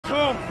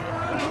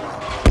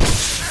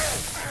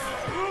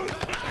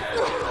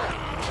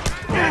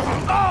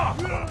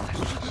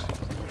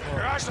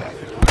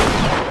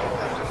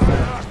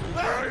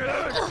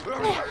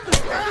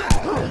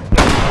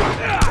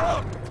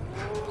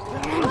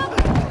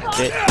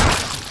shit.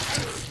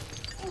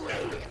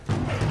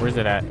 Where's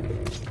it at?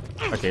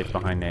 Okay, it's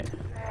behind it.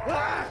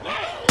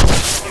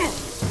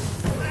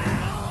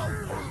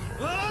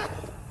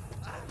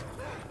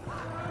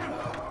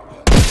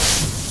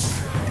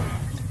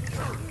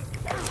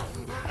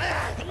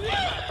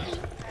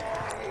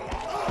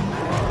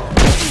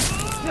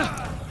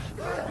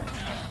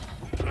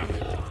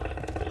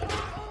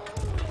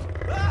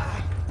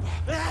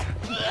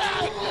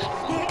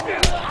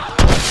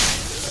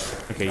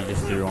 Okay, you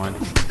just threw one.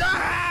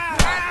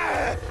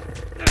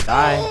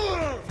 Die.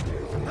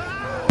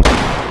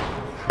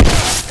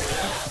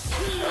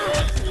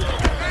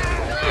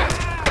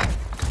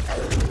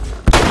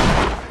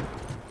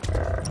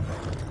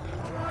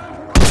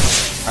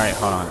 Alright,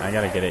 hold on. I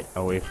gotta get it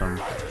away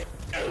from...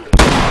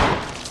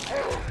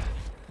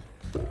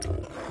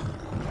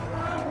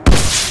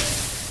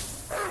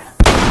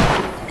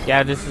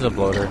 Yeah, this is a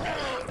bloater.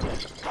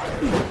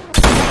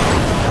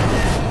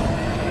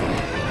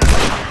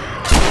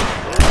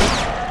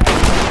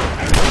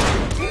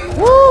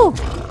 Woo!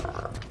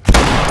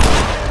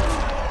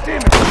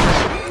 Damn it.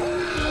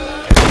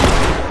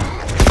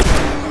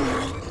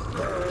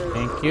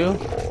 Thank you.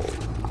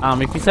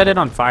 If you set it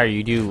on fire,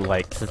 you do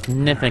like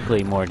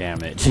significantly more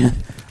damage.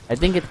 I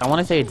think I want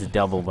to say it's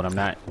double, but I'm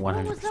not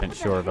 100%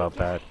 sure about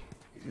that.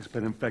 He's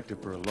been infected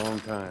for a long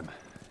time.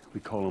 We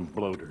call them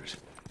bloaters.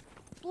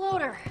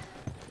 Bloater.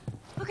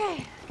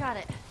 Okay, got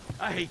it.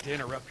 I hate to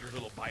interrupt your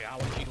little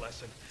biology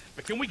lesson,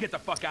 but can we get the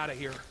fuck out of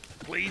here,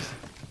 please?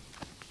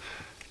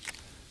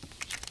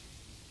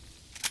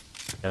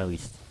 At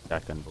least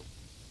shotgun.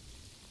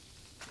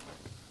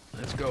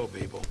 Let's go,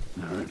 people.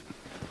 All right.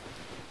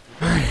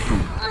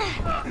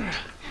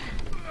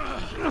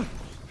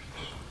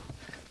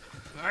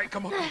 All right,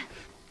 come on.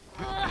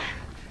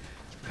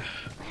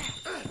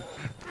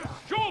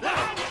 Joel!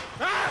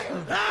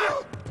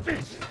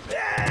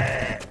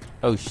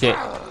 Oh shit.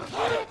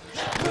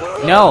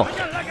 No!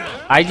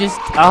 I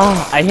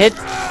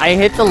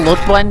hit the look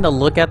button to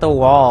look at the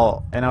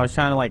wall, and I was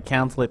trying to like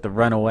cancel it to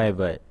run away,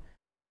 but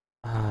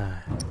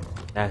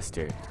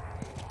bastard.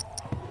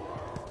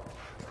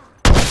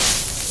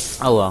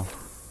 Oh well.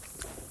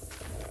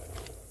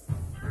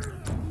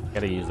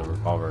 Gotta use a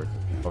revolver.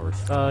 Revolver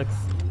sucks.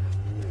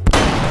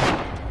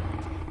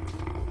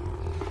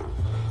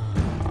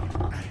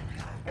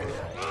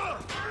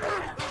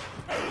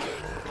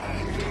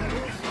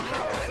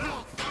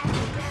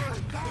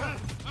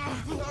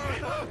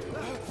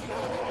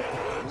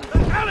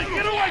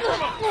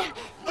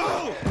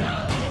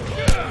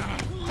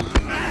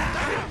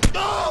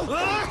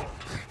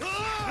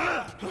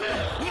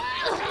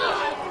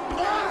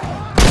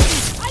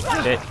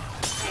 It.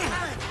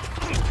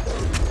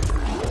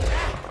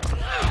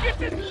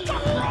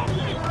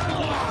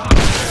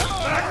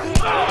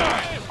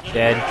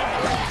 Dead.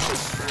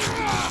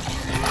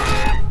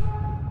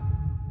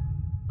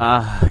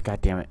 God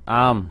damn it.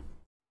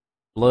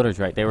 Bloater's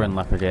right. They were in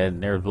Left 4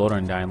 Dead. There was Bloater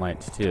and Dying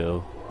Lights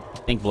too. I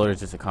think Bloater's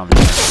just a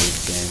combination of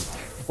these games.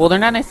 Well, they're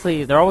not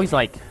necessarily. They're always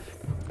like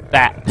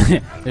fat.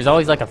 There's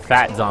always like a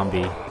fat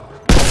zombie,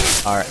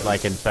 or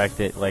like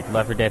infected. Like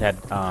Left 4 Dead had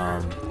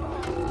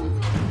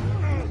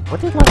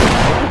What did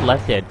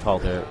Left Dead call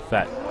their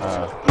fat?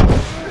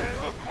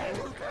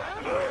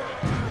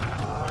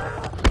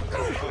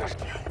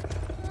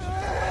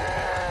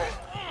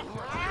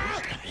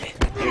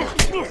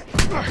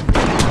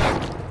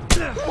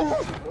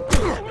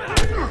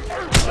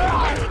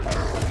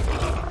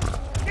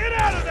 Get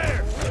out of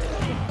there!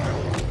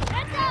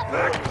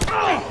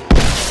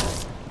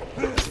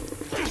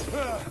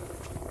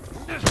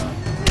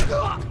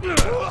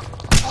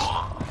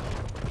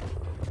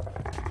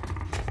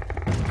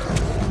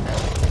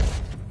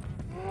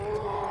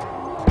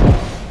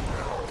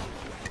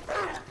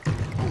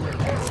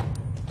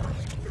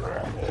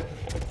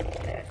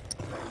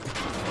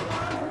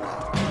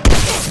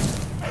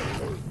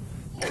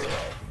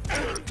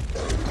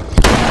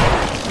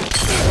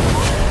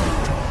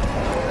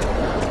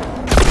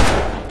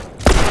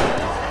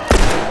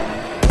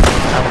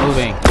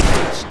 Moving.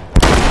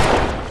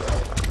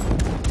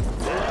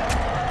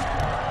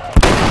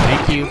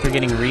 Thank you for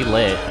getting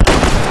relit.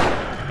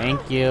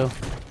 Thank you.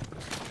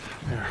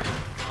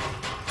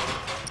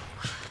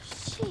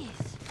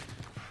 Jeez.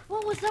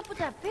 What was up with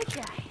that big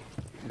guy?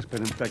 He's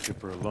been infected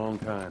for a long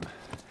time.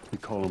 We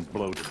call them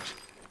bloaters.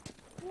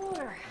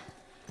 Water.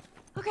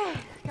 Okay,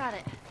 got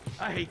it.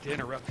 I hate to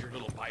interrupt your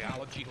little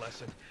biology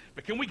lesson,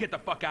 but can we get the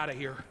fuck out of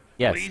here?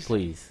 Yes,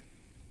 please.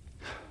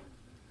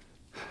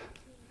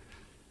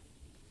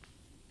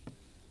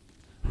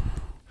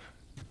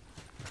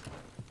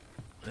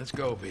 Let's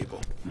go,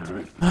 people. All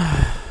right.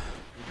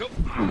 Go.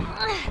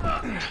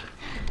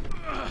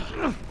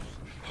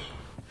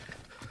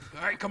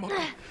 All right, come on.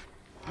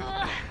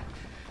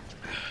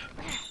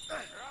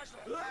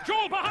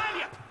 Joel, behind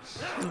you!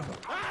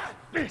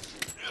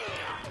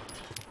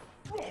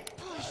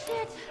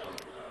 Shit.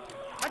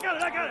 I got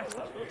it!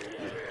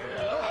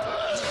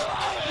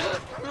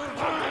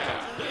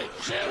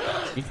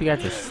 These two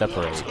guys are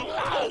separated.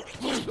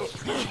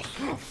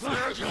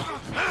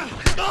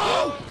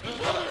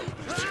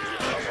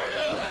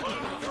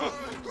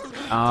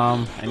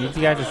 I need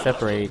you guys to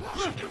separate.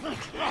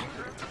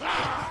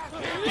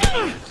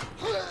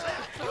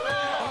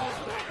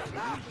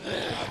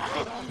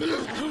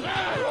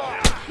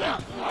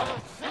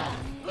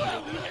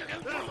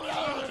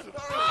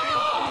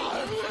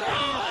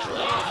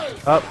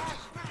 Up.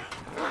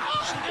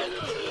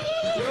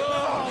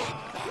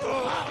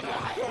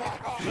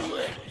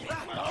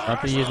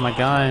 About to use my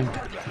gun.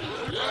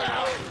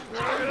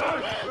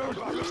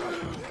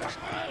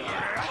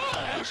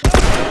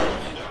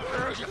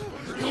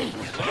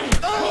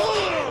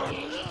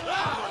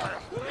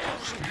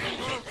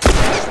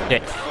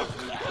 Shit.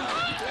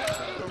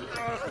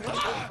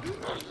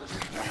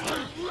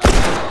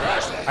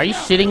 Are you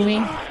shitting me?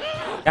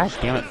 God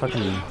damn it,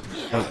 fucking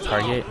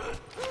target.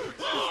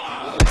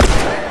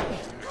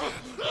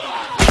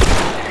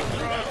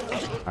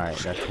 Alright,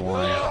 that's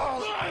one.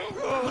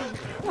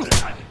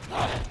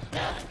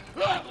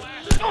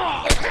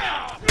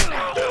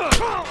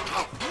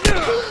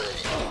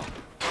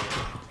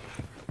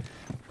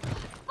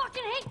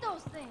 Fucking hate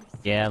those things.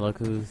 Yeah, look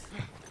who's.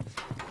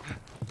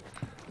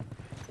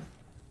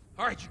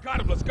 All right, you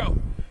got him. Let's go.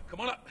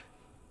 Come on up.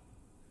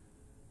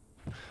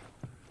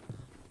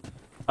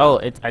 Oh,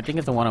 I think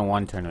it's a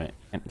one-on-one tournament.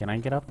 Can I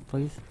get up,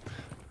 please?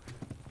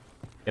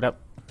 Get up.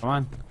 Come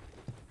on.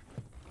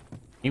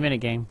 2-minute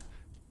game.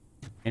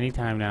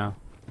 Anytime now.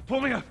 Pull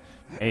me up.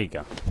 There you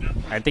go.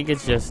 I think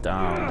it's just,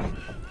 I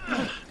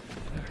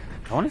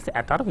want to say,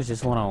 I thought it was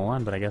just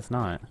one-on-one, but I guess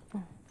not.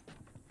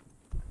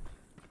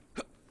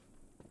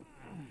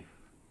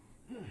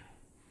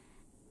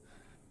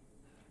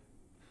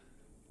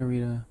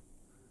 Rita.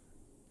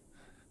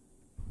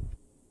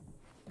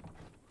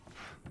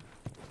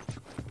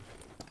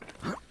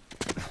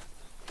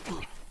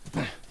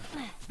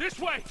 This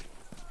way.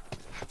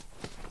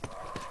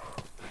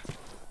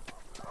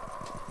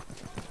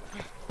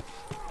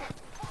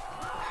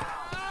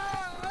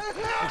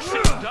 We're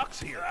shooting ducks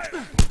here.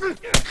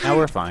 Now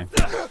we're fine.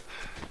 There's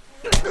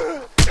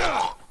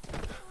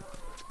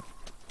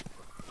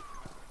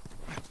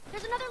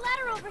another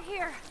ladder over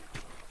here.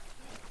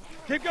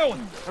 Keep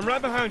going. I'm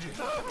right behind you.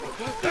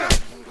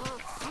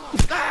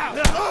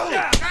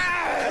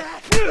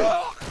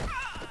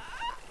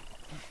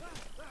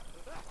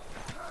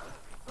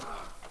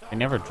 I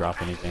never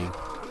drop anything.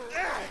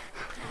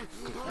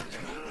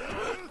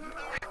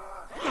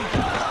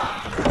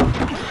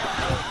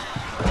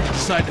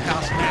 Inside the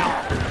house now.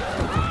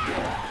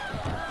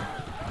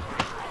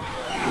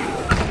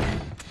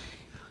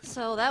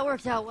 So that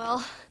worked out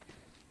well.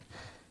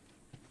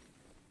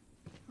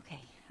 Okay,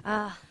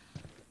 I'll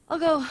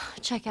go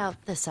check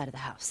out this side of the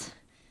house.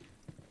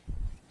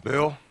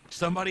 Bill?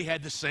 Somebody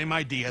had the same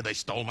idea. They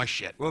stole my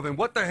shit. Well, then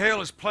what the hell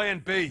is Plan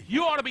B?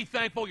 You ought to be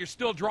thankful you're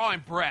still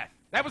drawing breath.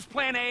 That was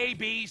plan A,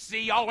 B,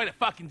 C, all the way to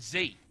fucking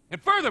Z.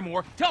 And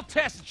furthermore, tell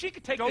Tess that she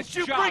could take this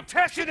job. Don't you bring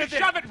Tess into this!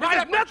 Shove it right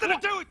up It has nothing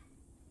to do with...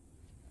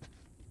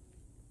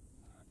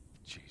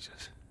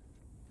 Jesus.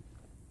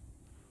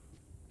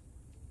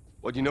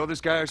 What, you know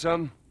this guy or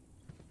something?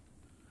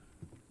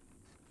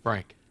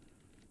 Frank.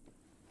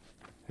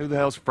 Who the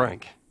hell's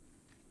Frank?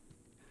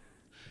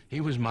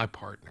 He was my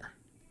partner.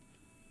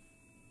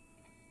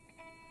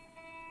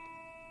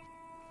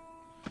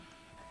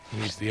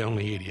 He's the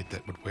only idiot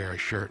that would wear a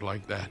shirt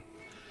like that.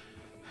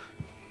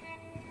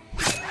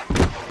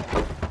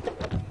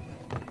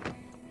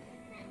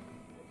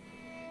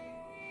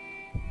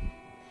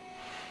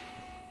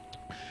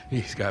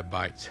 He's got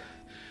bites.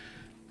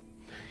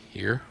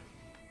 Here.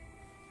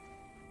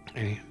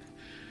 And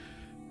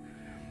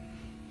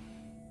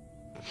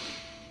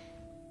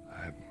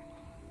I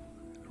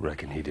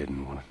reckon he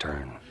didn't want to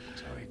turn,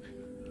 so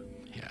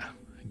he... yeah,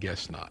 I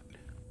guess not.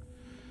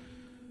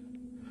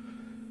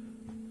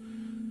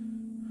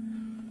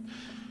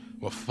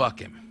 Well, fuck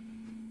him.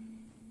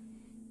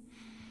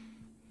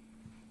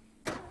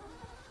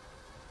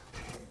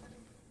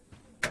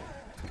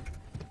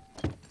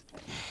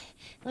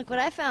 Look what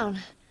I found.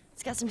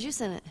 It's got some juice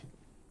in it.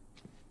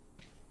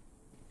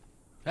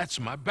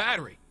 That's my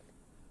battery.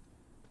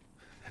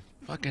 That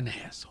fucking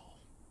asshole.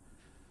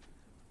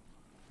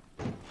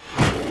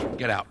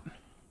 Get out.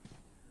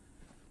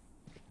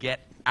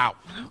 Get out.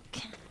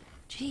 Okay.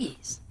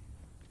 Jeez.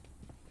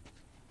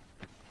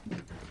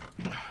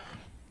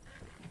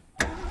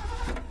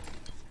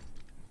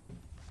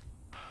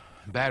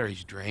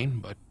 Battery's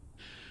drained, but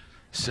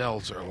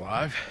cells are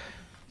alive.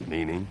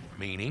 Meaning?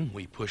 Meaning,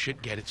 we push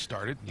it, get it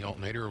started, and the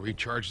alternator will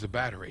recharge the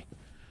battery.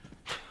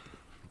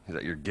 Is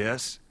that your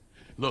guess?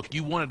 Look,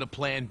 you wanted a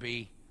plan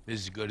B.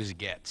 This is as good as it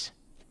gets.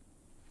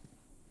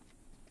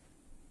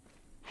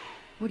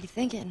 What are you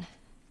thinking?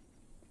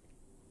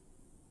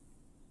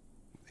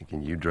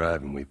 Thinking you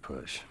drive and we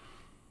push.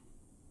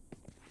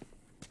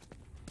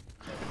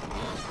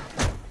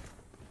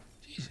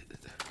 Jesus.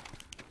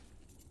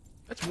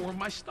 That's more of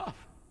my stuff.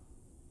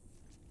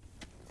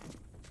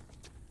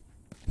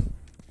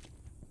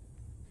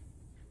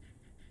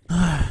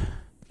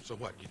 So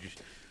what, you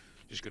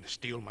just gonna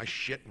steal my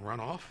shit and run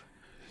off?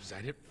 Is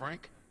that it,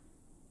 Frank?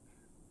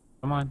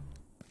 Come on.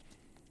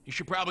 You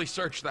should probably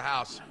search the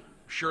house. I'm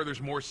sure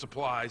there's more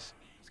supplies.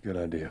 Let's a good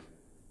idea.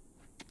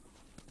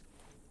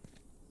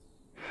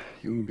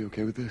 You gonna be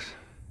okay with this?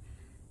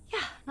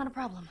 Yeah, not a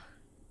problem.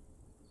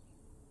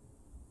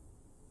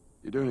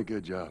 You're doing a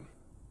good job.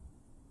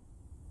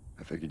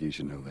 I figured you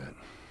should know that.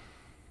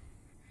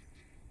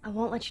 I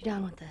won't let you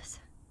down with this.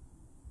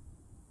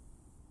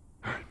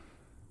 All right.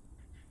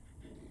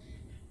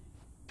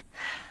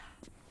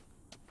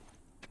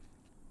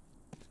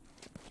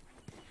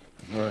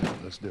 All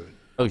right, let's do it.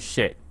 Oh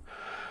shit.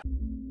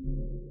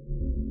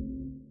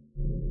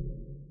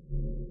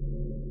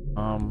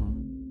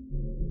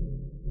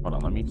 Hold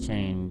on, let me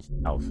change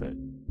outfit.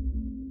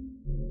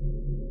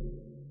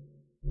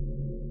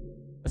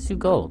 Let's do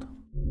gold.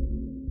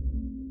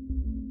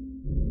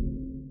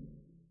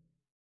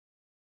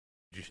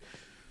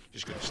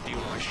 Just gonna steal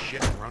my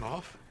shit and run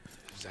off?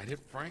 Is that it,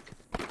 Frank?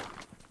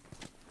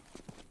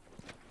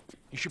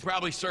 You should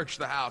probably search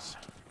the house.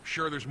 I'm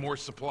sure there's more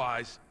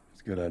supplies.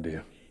 It's a good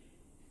idea.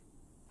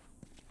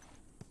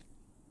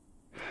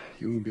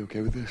 You gonna be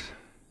okay with this?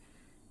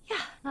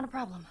 Yeah, not a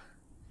problem.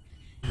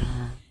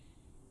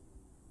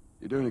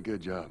 You're doing a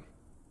good job.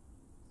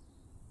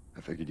 I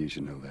figured you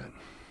should know that.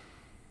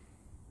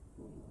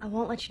 I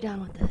won't let you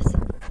down with this.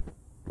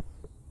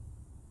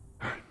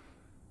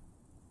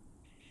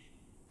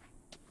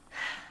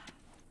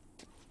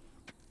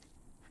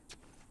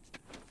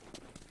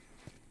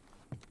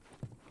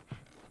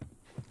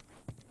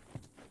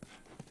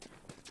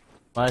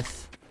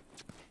 Let's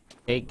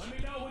take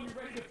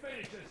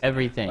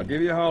everything. I'll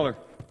give you a holler.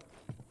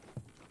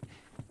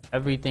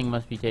 Everything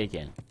must be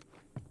taken,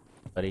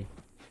 buddy.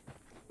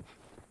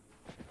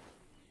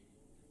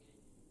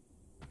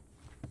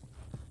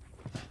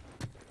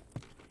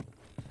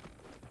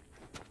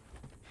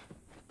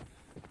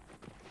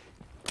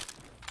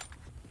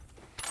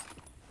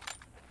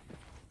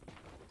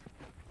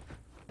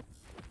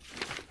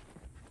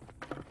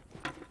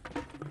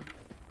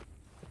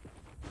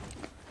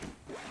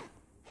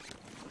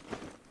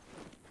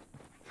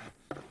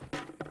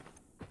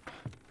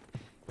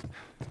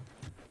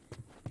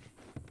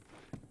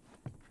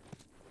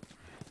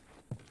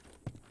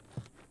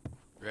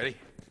 Ready?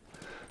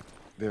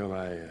 Bill,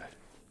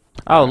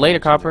 Oh, later,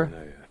 Copper.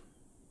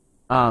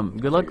 I,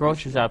 Good luck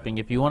grocery shopping.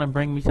 If you want to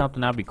bring me something,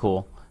 that'd be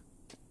cool.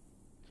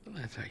 Well,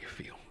 that's how you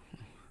feel.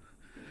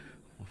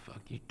 Well,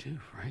 fuck you too,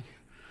 Frank.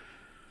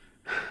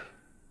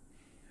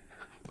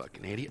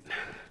 Fucking idiot.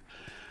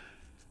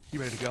 You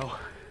ready to go?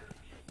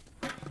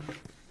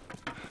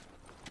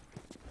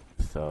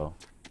 So,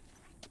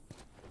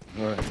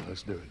 all right,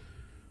 let's do it.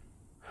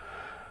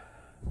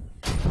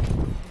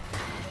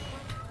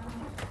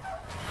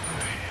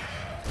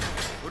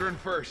 Put her in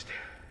first.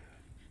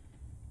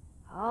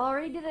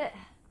 Already did it.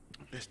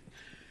 Just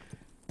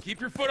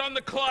keep your foot on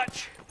the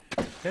clutch.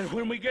 And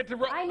when we get to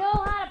I know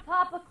how to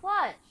pop a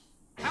clutch.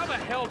 how the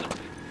hell do...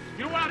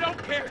 You know what? I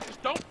don't care.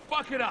 Just don't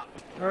fuck it up.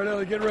 All right,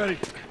 Ellie, get ready.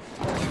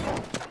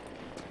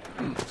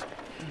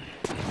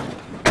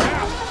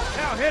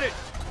 Now, hit it.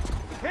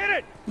 Hit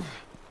it.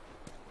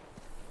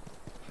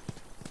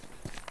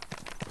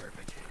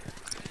 Perfect.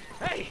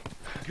 Hey,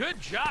 good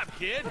job,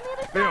 kid.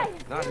 Bill,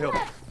 not Hill.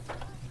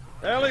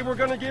 Ellie, we're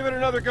gonna give it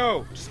another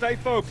go. Stay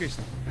focused.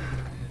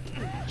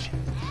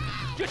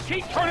 Just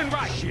keep turning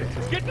right.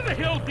 Get to the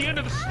hill at the end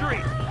of the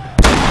street.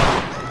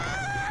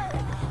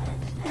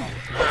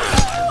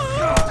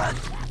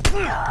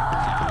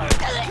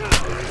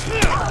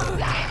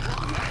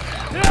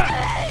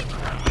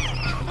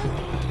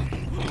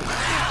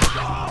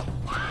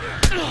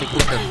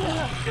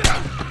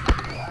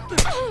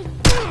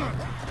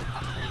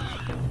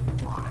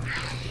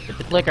 get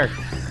the clicker.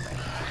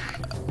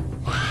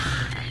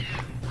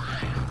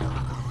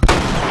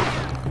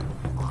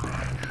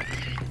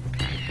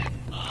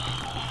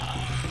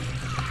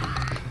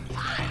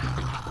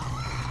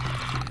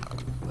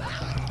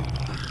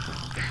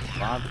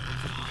 Bob.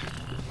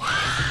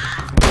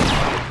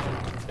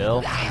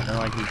 Bill, I don't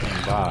like you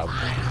saying Bob.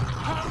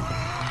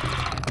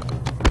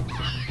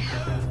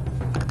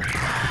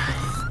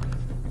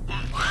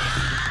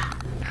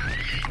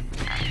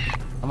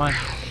 Come on.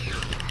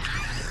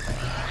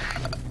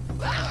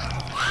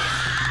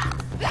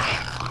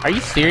 Are you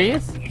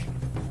serious?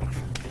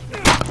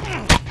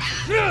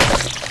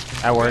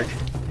 That worked.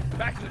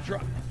 Back to the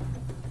truck.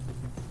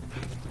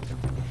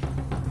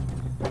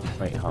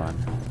 Wait, hold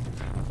on.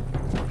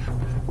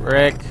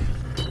 Rick.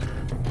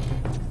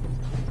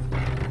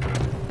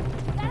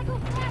 Gotta go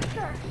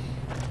faster.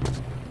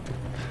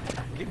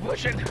 Keep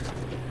pushing.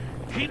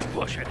 Keep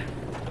pushing.